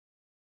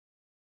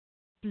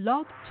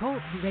Blog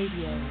Talk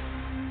Radio.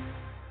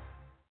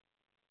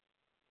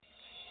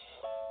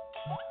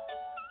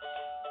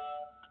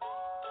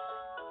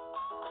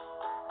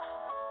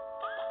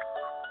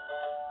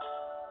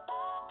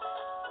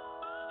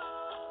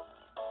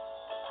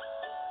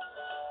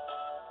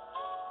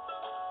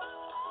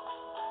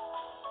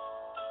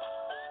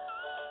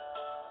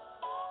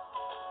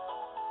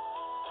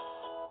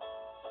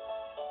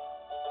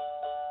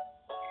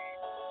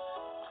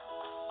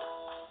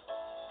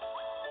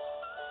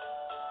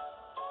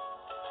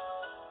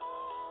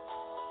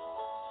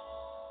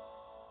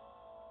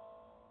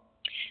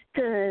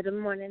 Good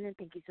morning, and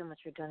thank you so much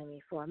for joining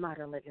me for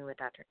Modern Living with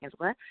Dr.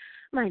 Angela.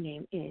 My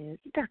name is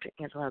Dr.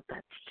 Angela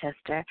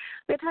Chester.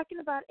 We're talking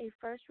about a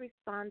first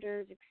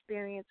responder's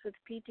experience with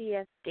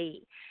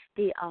PTSD.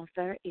 The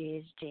author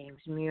is James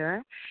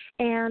Meuer,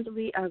 and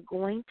we are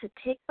going to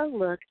take a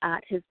look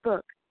at his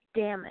book,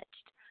 Damaged,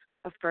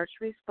 A First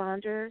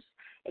Responder's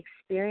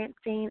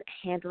Experiencing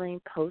Handling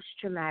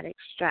Post-Traumatic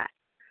Stress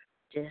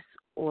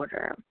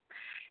Disorder.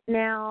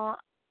 Now,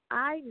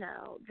 I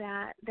know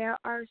that there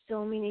are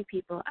so many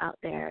people out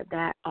there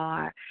that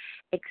are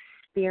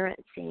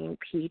experiencing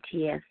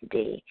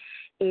PTSD.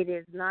 It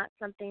is not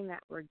something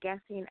that we're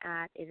guessing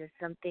at. It is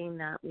something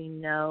that we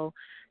know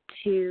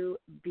to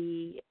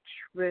be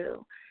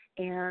true.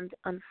 And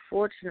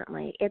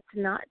unfortunately, it's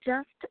not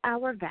just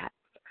our vets.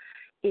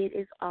 It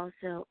is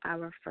also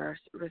our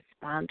first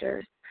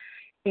responders.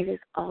 It is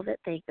all that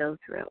they go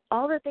through,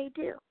 all that they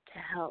do to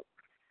help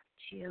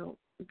to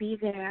be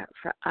there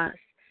for us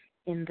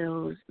in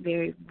those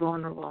very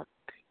vulnerable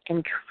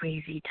and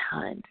crazy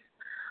times.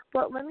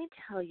 But let me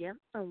tell you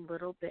a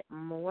little bit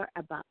more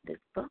about this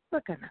book.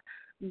 We're going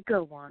to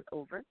go on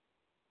over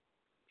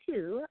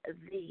to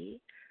the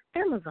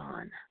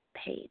Amazon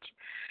page.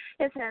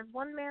 It says,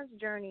 One Man's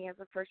Journey as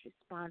a First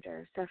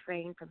Responder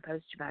Suffering from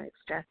Post-Traumatic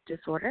Stress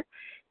Disorder,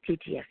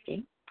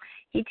 PTSD.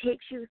 He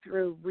takes you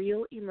through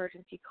real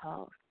emergency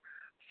calls.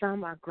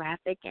 Some are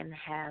graphic and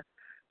have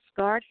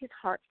scarred his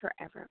heart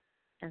forever.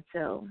 And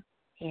so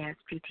he has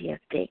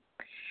PTSD.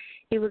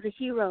 He was a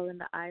hero in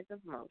the eyes of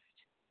most,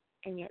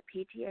 and yet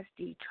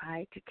PTSD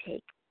tried to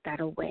take that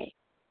away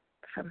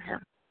from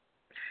him.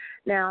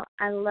 Now,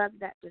 I love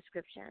that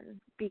description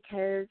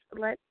because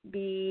let's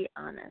be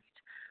honest.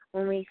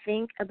 When we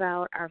think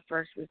about our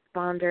first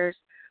responders,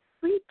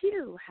 we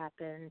do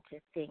happen to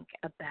think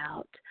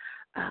about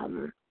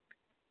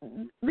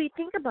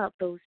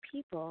those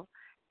people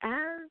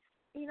as,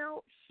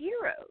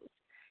 heroes,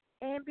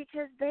 and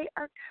because they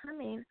are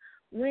coming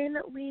when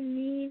we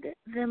need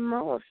them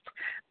most.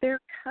 They're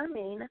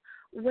coming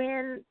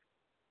when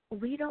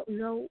we don't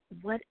know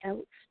what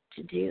else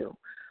to do,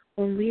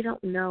 when we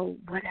don't know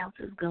what else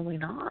is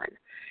going on,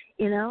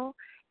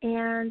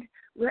 and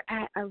we're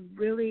at a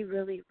really,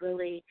 really,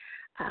 really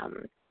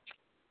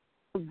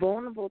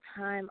vulnerable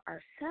time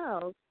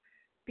ourselves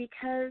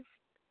because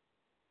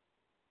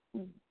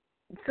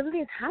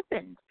something's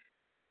happened.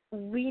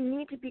 We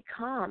need to be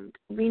calmed.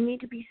 We need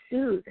to be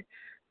soothed.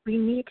 We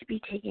need to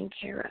be taken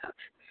care of.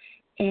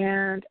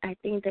 And I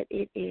think that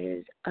it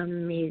is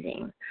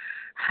amazing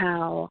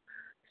how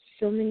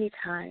so many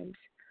times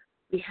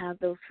we have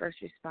those first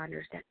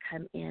responders that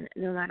come in,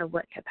 no matter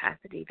what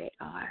capacity they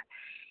are,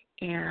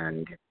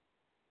 and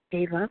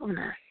they love on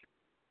us,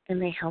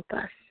 and they help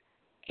us,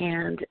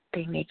 and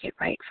they make it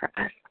right for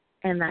us.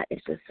 And that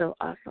is just so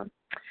awesome.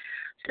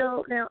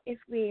 So now if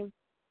we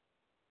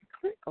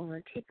click on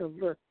and take a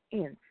look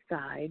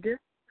inside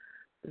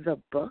the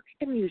book,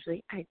 and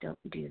usually I don't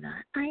do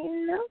that. I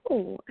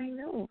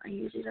know, I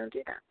usually don't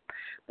do that.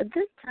 But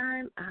this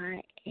time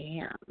I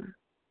am.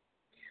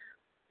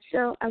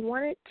 So I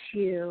wanted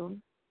to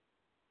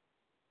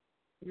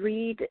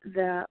read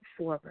the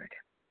foreword,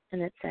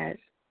 and it says,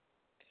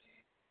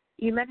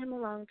 You met him a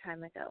long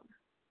time ago.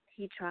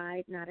 He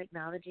tried not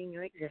acknowledging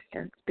your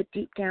existence, but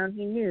deep down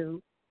he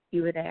knew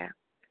you were there.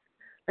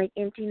 Like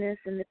emptiness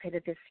in the pit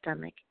of his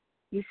stomach,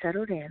 you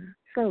settled in,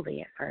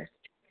 slowly at first.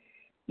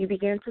 You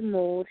began to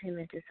mold him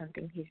into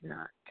something he's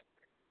not.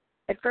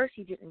 At first,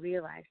 you didn't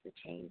realize the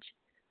change,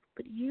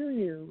 but you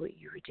knew what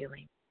you were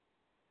doing.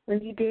 When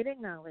he did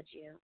acknowledge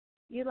you,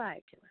 you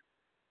lied to him.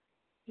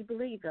 He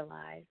believed the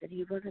lies that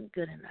he wasn't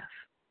good enough,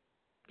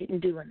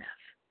 didn't do enough,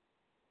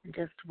 and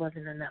just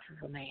wasn't enough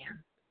of a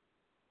man.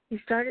 He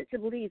started to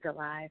believe the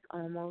lies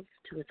almost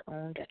to his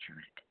own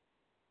detriment.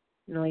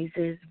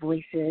 Noises,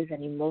 voices,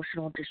 and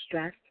emotional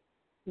distress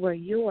were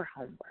your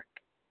homework.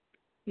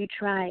 You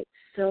tried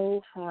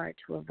so hard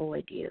to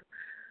avoid you,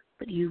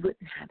 but you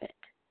wouldn't have it.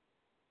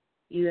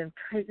 You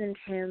imprisoned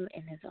him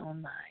in his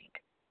own mind.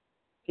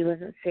 He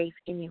wasn't safe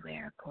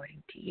anywhere,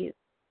 according to you.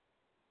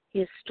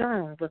 He is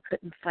strong, but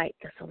couldn't fight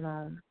this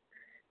alone.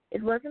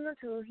 It wasn't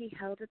until he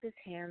held up his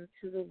hands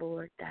to the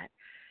Lord that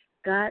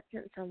God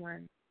sent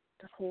someone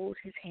to hold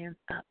his hands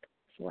up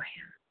for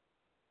him.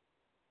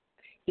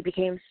 He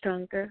became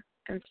stronger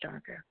and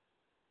stronger.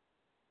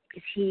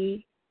 Is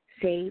he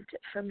saved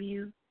from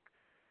you?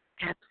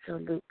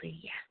 Absolutely,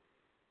 yes.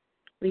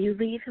 Will you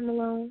leave him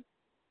alone?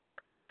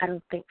 I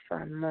don't think for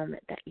a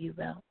moment that you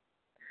will.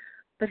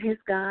 But his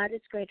God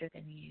is greater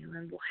than you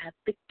and will have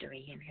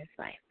victory in his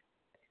life.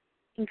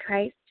 In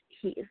Christ,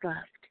 he is loved,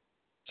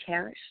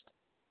 cherished,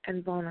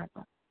 and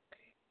vulnerable.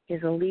 He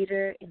is a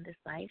leader in this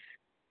life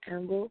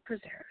and will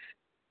preserve.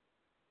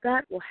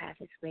 God will have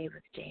his way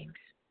with James.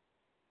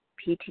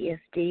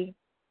 PTSD,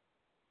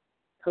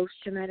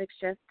 post-traumatic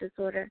stress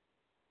disorder,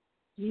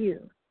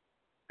 you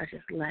are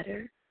just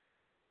letters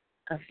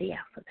of the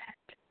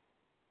alphabet.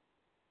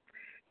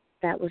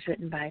 That was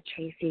written by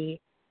Tracy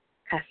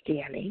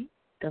Castelli,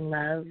 the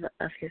love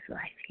of his life,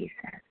 he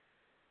says.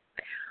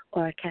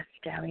 Or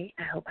Castelli,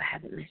 I hope I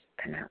haven't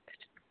mispronounced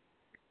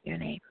your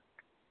name.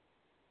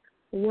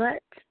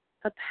 What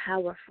a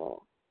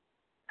powerful,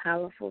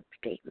 powerful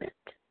statement.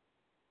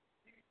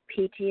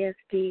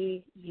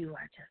 PTSD, you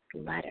are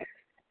just letters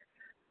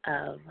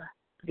of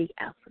the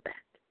alphabet.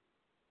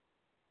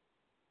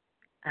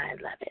 I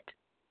love it.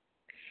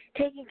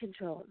 Taking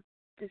control,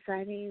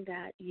 deciding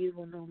that you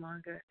will no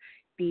longer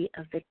be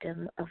a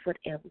victim of what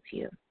ails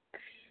you.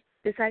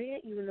 Deciding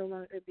that you will no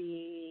longer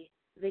be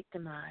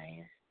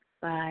victimized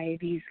by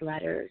these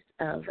letters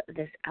of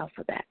this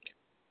alphabet.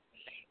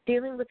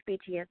 Dealing with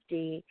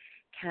PTSD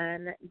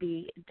can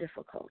be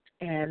difficult,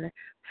 and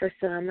for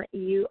some,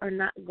 you are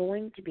not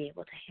going to be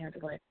able to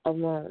handle it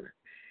alone.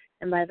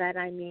 And by that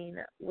I mean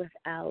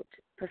without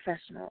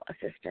professional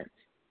assistance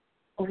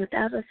or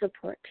without a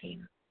support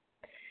team.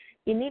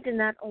 You need to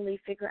not only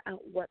figure out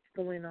what's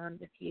going on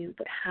with you,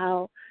 but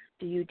how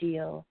do you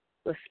deal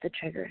with the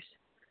triggers?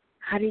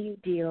 How do you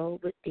deal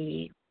with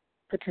the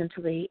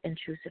potentially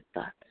intrusive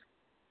thoughts?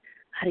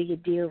 How do you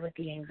deal with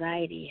the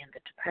anxiety and the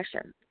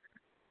depression?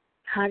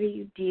 How do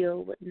you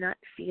deal with not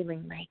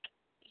feeling like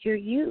you're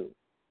you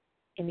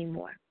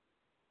anymore?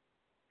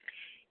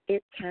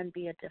 It can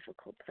be a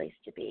difficult place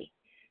to be.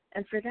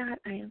 And for that,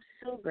 I am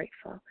so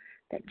grateful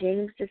that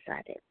James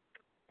decided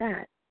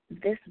that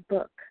this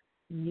book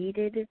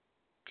needed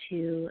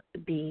to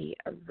be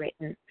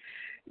written.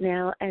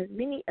 Now, as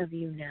many of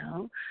you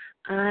know,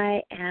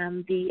 I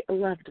am the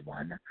loved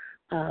one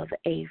of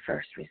a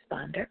first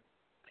responder.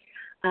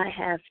 I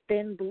have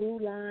thin blue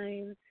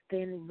lines,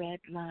 thin red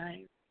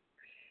lines,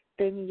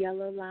 thin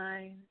yellow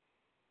lines,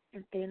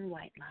 and thin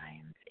white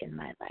lines in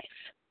my life.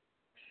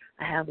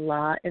 I have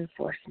law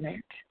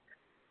enforcement,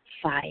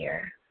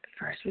 fire,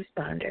 first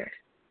responders,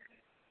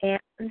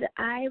 and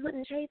I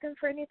wouldn't trade them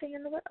for anything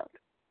in the world.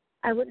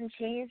 I wouldn't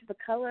change the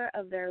color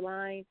of their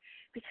line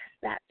because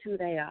that's who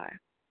they are.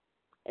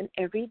 And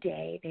every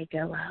day they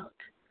go out,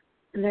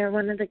 and they're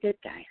one of the good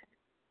guys.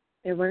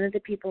 They're one of the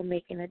people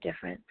making a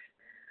difference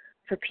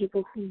for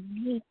people who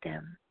need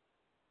them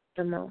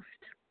the most.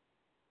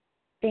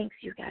 Thanks,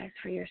 you guys,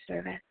 for your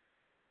service,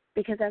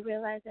 because I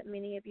realize that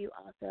many of you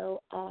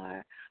also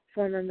are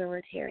former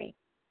military.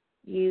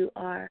 You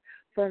are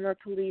former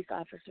police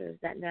officers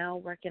that now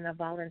work in a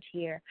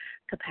volunteer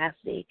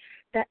capacity.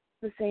 That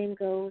the same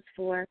goes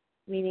for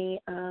many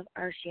of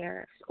our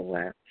sheriffs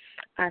or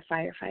our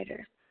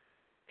firefighters.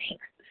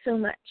 Thanks so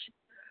much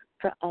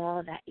for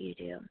all that you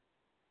do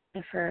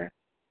and for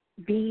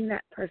being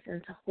that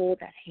person to hold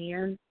that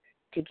hand,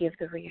 to give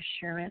the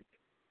reassurance,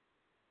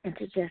 and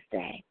to just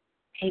say,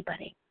 hey,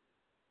 buddy,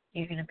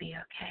 you're going to be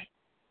okay,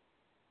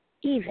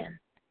 even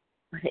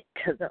when it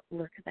doesn't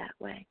look that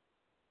way.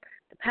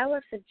 The power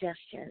of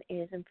suggestion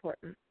is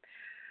important.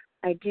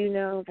 I do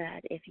know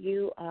that if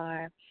you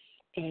are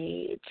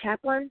a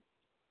chaplain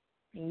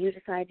and you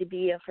decide to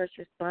be a first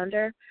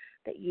responder,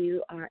 that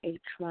you are a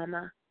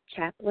trauma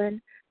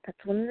chaplain,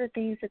 that's one of the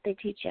things that they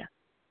teach you.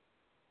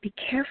 Be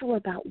careful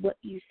about what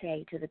you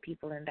say to the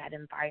people in that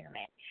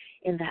environment,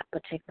 in that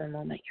particular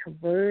moment. Your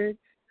words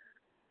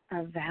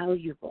are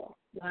valuable.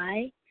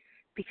 Why?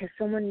 Because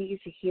someone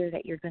needs to hear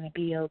that you're going to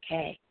be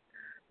okay.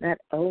 Not,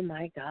 oh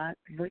my God,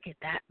 look at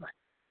that one.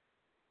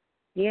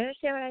 You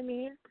understand what I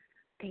mean?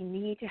 They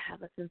need to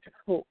have a sense of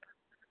hope.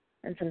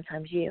 And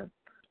sometimes you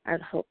are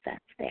the hope that's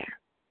there.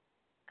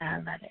 I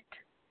love it.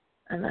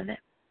 I love it.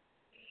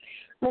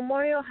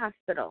 Memorial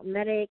Hospital,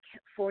 Medic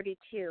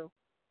 42.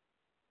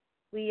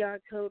 We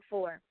are code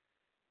 4,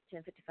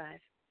 1055.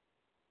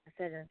 I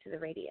said it into the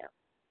radio.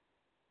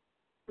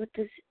 What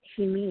does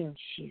he mean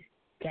she's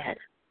dead?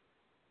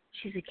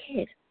 She's a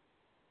kid.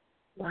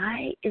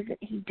 Why isn't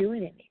he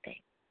doing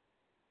anything?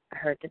 I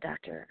heard the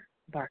doctor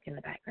bark in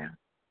the background.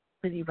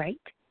 Was he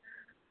right?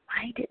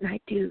 Why didn't I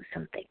do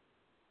something?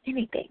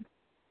 Anything?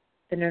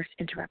 The nurse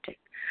interrupted.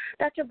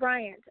 Dr.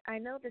 Bryant, I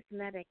know this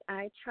medic.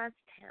 I trust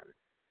him.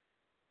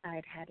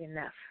 I'd had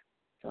enough,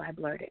 so I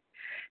blurted.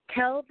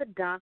 Tell the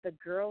doc the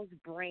girl's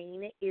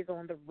brain is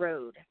on the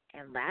road.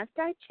 And last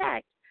I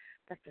checked,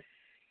 that's a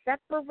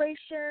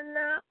separation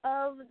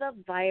of the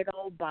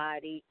vital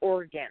body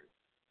organs.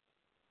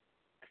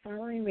 The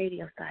following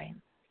radio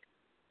silence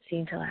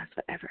seemed to last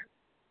forever.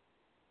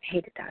 I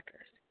hated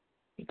doctors.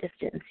 They just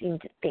didn't seem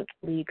to think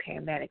lead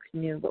paramedics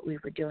knew what we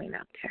were doing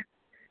out there.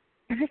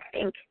 And I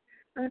think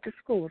I went to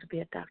school to be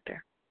a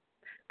doctor.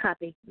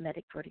 Copy,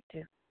 Medic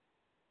 42,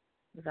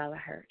 was all I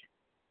heard.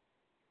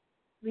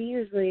 We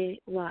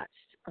usually watched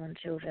on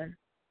children.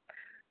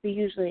 We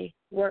usually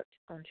worked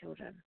on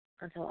children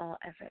until all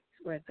efforts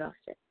were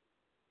exhausted.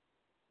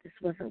 This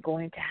wasn't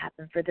going to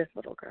happen for this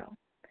little girl.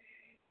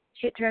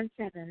 She had turned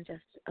 7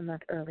 just a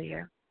month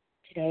earlier.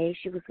 Today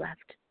she was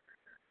left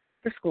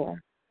for school.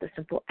 The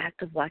simple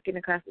act of walking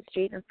across the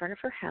street in front of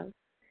her house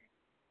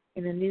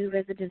in a new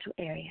residential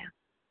area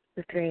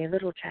with very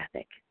little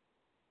traffic,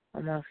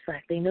 or most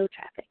likely no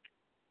traffic,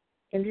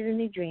 ended a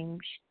new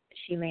dream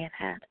she may have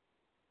had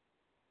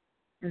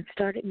and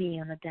started me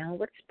on a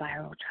downward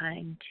spiral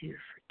trying to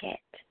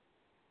forget.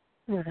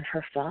 It wasn't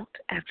her fault.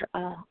 After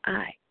all,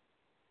 I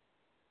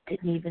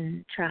didn't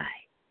even try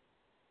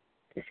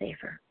to save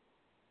her.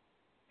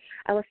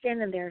 I was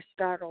standing there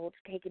startled,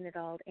 taking it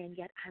all, and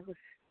yet I was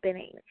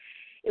spinning.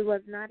 It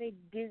was not a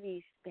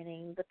dizzy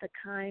spinning, but the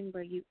kind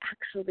where you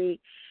actually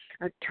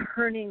are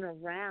turning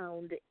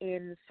around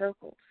in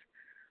circles.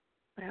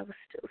 But I was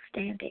still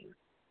standing.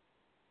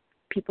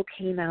 People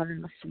came out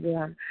in a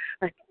swarm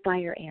like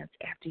fire ants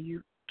after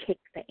you kick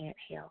the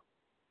anthill.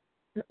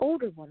 An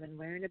older woman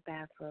wearing a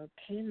bathrobe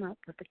came up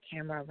with a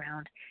camera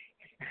around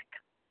his neck.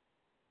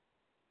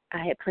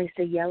 I had placed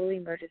a yellow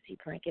emergency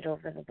blanket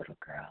over the little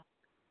girl,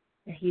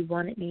 and he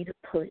wanted me to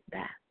pull it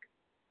back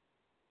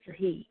so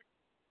he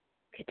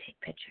could take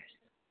pictures.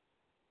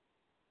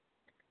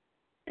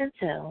 And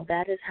so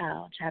that is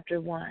how Chapter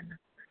 1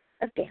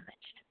 of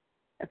Damaged,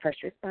 a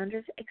first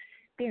responder's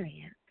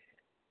experience,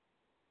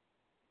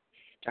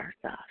 starts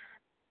off.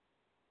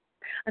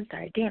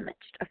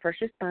 Damaged, a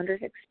first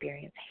responder's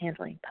experience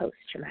handling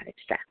post-traumatic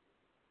stress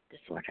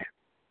disorder.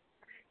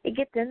 It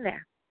gets in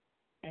there,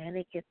 and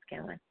it gets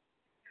going.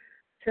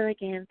 So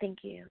again,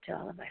 thank you to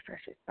all of my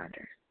first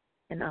responders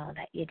and all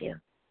that you do.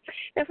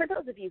 Now, for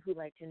those of you who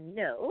like to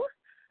know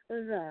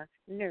the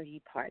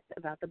nerdy parts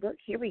about the book,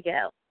 here we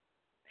go.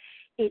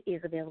 It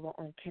is available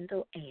on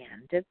Kindle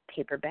and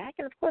paperback,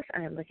 and of course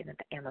I am looking at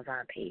the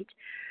Amazon page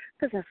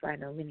because that's where I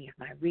know many of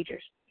my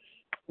readers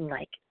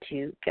like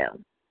to go.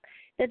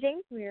 Now,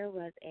 James Meuer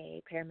was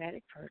a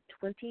paramedic for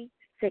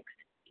 26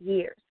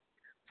 years.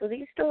 So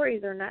these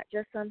stories are not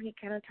just some he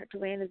kind of tucked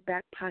away in his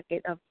back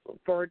pocket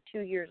for 2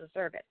 years of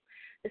service.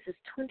 This is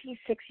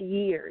 26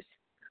 years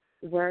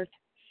worth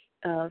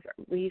of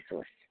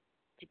resource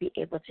to be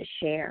able to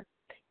share.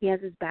 He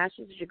has his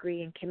bachelor's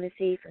degree in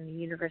chemistry from the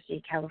University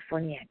of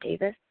California at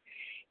Davis.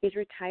 He's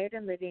retired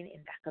and living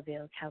in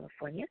Vacaville,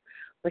 California,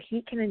 where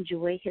he can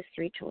enjoy his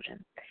 3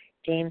 children.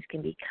 James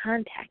can be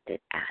contacted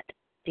at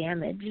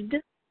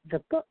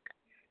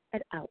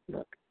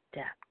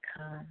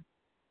damagedthebook@outlook.com.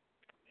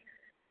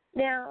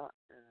 Now,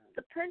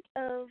 the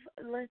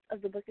length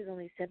of the book is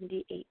only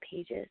 78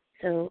 pages,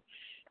 so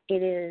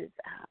it is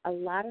a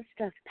lot of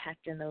stuff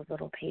packed in those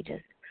little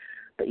pages,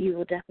 but you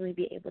will definitely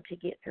be able to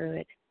get through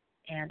it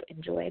and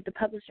enjoy it. The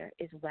publisher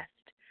is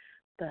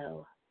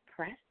Westbow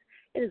Press.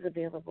 It is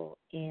available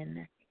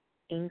in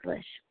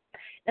English.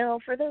 Now,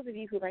 for those of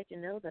you who like to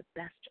know the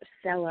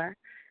bestseller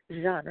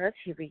genres,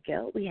 here we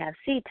go. We have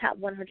See Top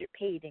 100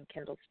 Paid in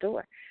Kindle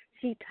Store.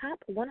 See Top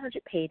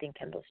 100 Paid in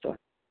Kindle Store.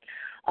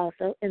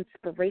 Also,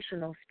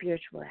 Inspirational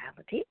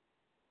Spirituality.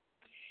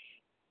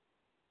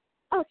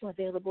 Also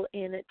available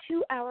in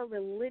 2-hour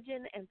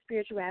Religion and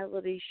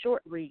Spirituality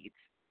short reads.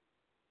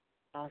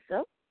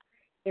 Also,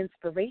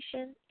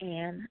 Inspiration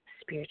and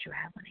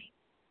Spirituality.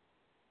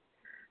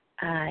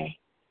 I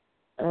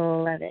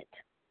love it.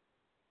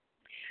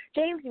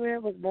 James Meuer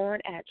was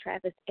born at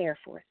Travis Air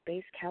Force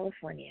Base,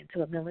 California,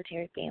 into a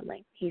military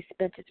family. He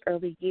spent his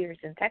early years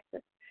in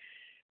Texas.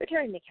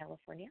 Returning to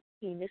California,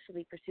 he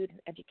initially pursued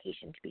an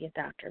education to be a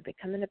doctor,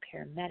 becoming a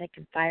paramedic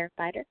and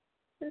firefighter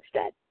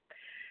instead.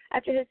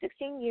 After his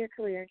 16-year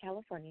career in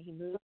California, he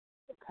moved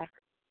to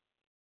Texas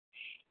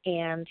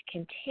and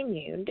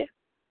continued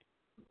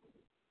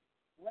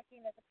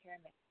working as a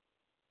paramedic.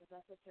 He was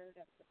also served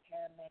as a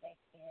paramedic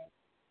in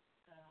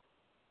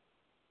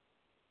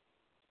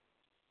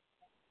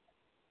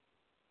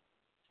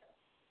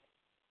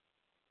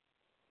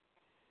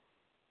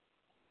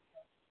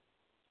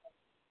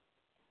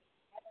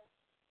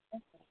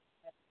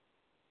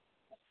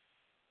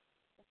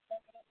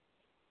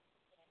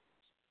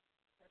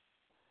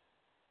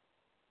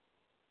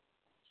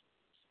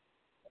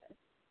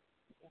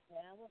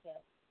now we'll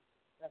get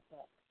the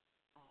book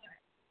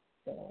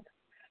sold.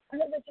 I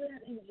hope that you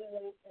have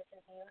enjoyed this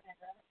review and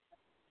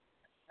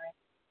I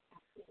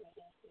absolutely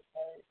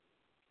because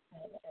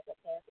as a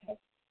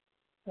therapist,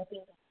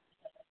 hoping that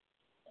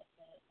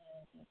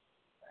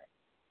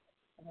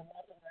and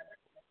another learner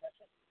from the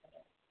subject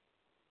matter.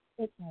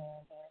 It's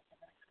more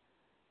embarrassing.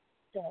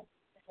 So,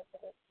 I hope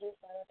that you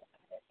follow the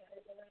other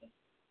everybody.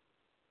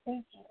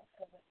 Thank you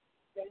for what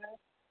you do.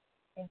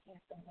 Thank you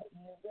for what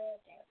you will do.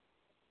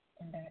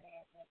 And that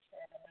is make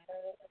sure no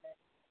matter what it is,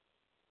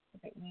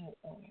 that you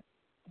are.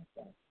 And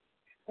so,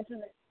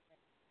 until next time,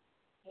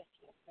 wish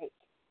you a great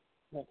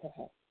week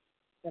ahead.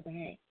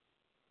 Bye-bye.